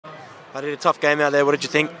I did a tough game out there. What did you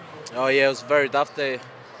think? Oh yeah, it was very tough there.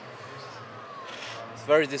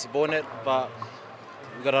 Very disappointed, but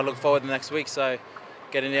we got to look forward to next week. So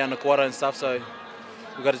getting down the quarter and stuff. So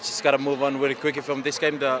we just got to move on really quickly from this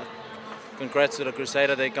game. Congrats to the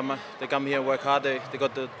Crusaders. They come here and work hard. They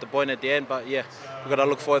got the point at the end. But yeah, we got to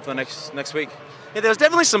look forward to next week. Yeah, there was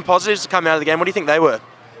definitely some positives to come out of the game. What do you think they were?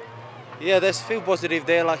 Yeah, there's a few positive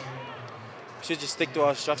there. Like we should just stick to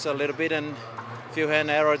our structure a little bit, and a few hand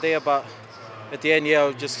error there. But at the end,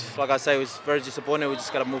 yeah, just like I say, it was very disappointing. We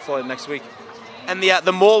just got to move forward next week. And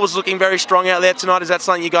the maul was looking very strong out there tonight. Is that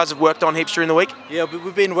something you guys have worked on heaps during the week? Yeah,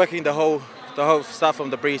 we've been working the whole stuff from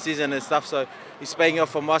the pre-season and stuff. So it's paying off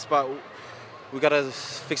from us, but we got to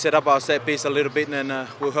fix it up our set piece a little bit, and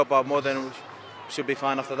we'll help out more. Then we should be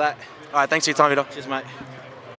fine after that. All right, thanks for your time, Ita. Cheers, mate.